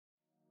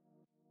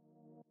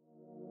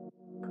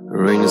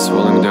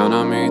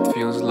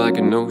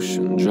an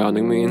ocean,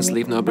 drowning me in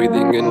sleep, now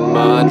breathing in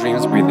my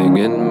dreams. Breathing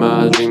in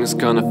my dreams,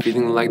 kinda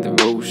feeling like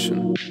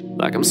devotion,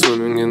 like I'm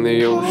swimming in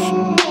the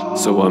ocean.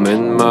 So I'm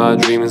in my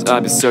dreams, I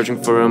be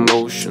searching for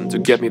emotion to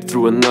get me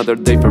through another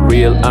day for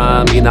real.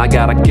 I mean, I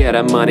gotta get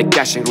that money,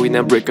 cash and green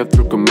and break up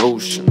through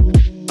commotion,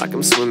 like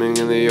I'm swimming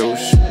in the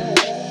ocean.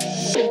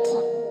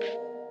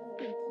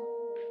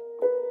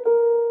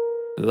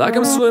 Like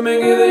I'm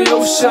swimming in the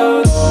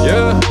ocean,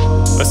 yeah.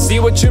 I see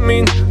what you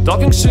mean,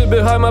 talking shit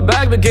behind my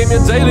back became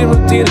your daily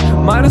routine.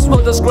 Might as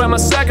well just grab my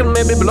sack and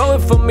maybe blow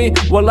it for me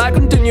while I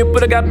continue,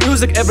 but I got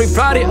music every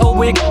Friday all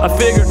week. I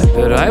figured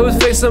that I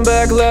would face some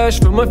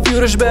backlash from a few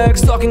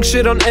douchebags talking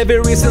shit on every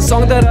recent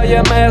song that I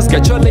amassed.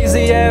 Get your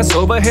lazy ass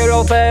over here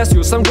all fast,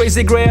 use some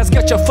crazy grass,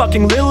 get your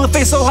fucking little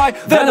face so high,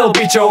 then I'll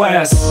beat your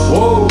ass.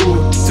 Whoa,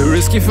 too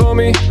risky for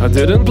me, I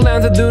didn't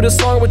plan to do the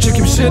song but you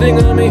keep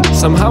shitting on me.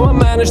 Somehow I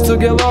managed to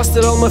get lost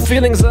in all my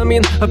feelings. I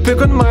mean, I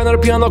pick on minor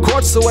piano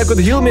chords so I could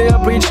heal me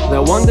up. Reach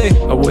that one day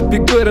I would be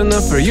good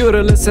enough for you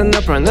to listen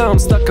up. Right now I'm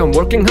stuck, I'm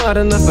working hard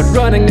enough, but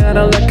running out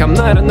of luck, I'm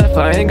not enough.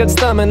 I ain't got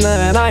stamina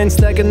and I ain't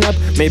stacking up.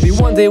 Maybe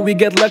one day we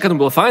get luck and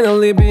we'll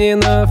finally be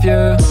enough,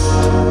 yeah.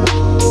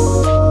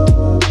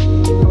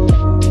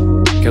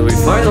 Can we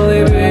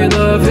finally be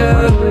enough,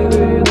 yeah?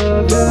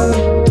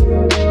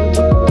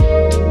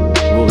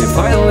 Will we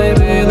finally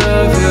be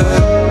enough, yeah?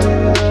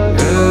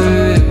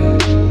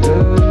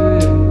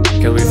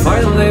 Can we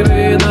finally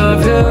be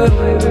enough, yeah?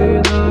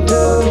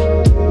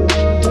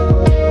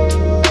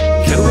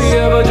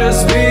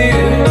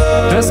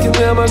 Asking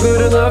am I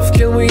good enough,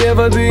 can we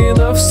ever be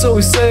enough? So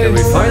we say, can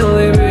we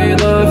finally be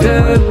enough,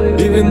 yeah?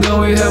 Even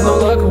though we have no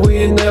luck, we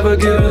ain't never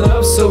giving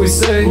up. So we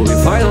say, will we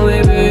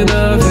finally be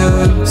enough,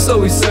 yeah? So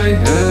we say,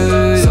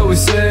 hey. So we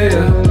say,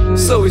 yeah.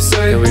 So we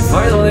say, can we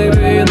finally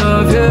be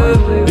enough,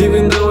 yeah?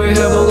 Even though we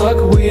have no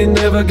luck, we ain't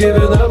never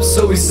giving up.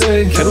 So we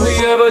say, can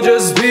we ever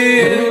just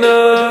be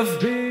enough?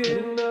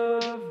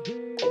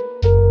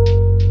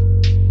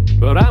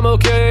 But I'm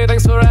okay,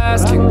 thanks for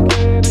asking.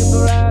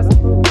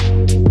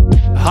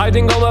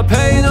 Hiding all my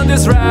pain on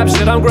this rap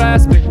shit I'm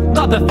grasping.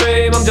 Not the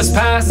fame, I'm just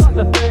passing.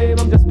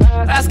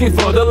 Asking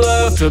for the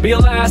love to be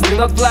lasting,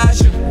 not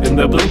flashing. In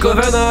the blink of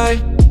an eye,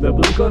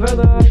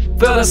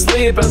 fell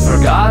asleep and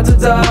forgot to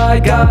die.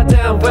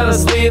 Goddamn, fell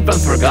asleep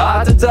and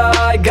forgot to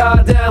die.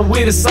 Goddamn,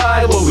 we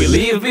decide what we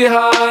leave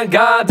behind.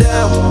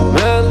 Goddamn,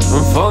 man,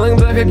 I'm falling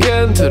back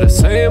again to the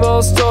same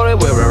old story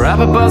where we rap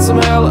about some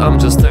hell. I'm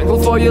just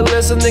thankful for you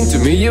listening to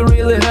me, you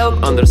really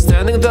help.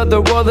 Understanding that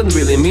the world ain't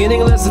really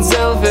meaningless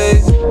itself,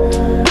 eh?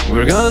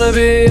 We're gonna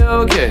be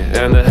okay,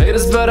 and the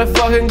haters better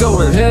fucking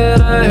go and hit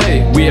a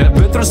hate. We have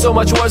been through so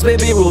much worse,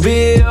 baby, we'll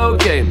be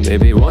okay.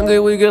 Maybe one day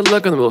we get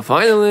lucky and we'll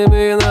finally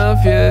be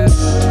enough, yeah.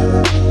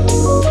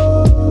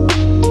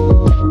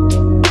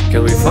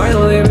 Can we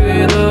finally be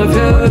enough,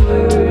 yeah?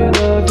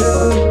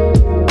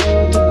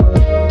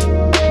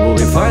 Will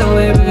we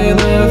finally be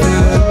enough,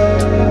 yeah?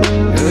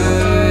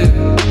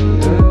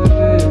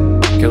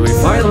 Can we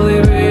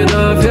finally be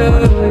enough,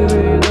 yeah?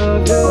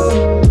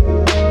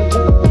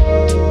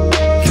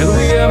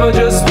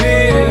 Just be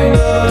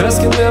enough.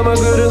 Asking am I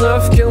good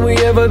enough, can we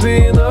ever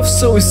be enough?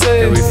 So we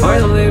say, can we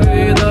finally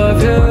be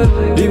enough,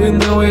 yeah? Even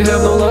though we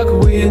have no luck,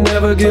 we ain't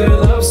never giving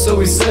up. So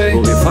we say,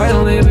 will we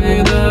finally be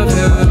enough,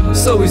 yeah?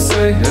 So we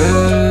say,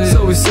 hey.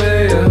 So we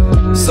say,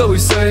 yeah. So we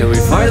say, can we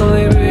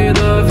finally be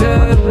enough,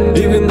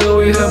 yeah? Even though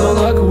we have no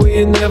luck, we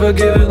ain't never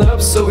giving up.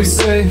 So we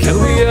say, can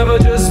we ever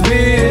just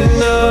be enough?